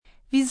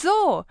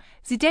Wieso?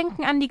 Sie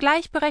denken an die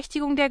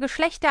Gleichberechtigung der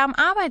Geschlechter am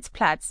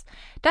Arbeitsplatz.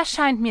 Das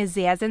scheint mir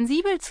sehr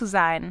sensibel zu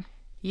sein.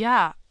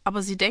 Ja,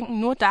 aber Sie denken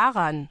nur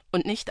daran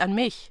und nicht an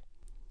mich.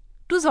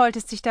 Du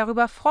solltest dich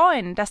darüber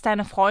freuen, dass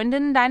deine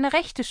Freundinnen deine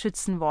Rechte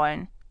schützen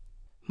wollen.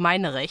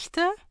 Meine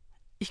Rechte?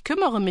 Ich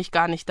kümmere mich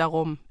gar nicht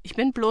darum. Ich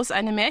bin bloß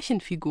eine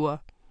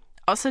Märchenfigur.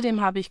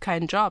 Außerdem habe ich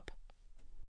keinen Job.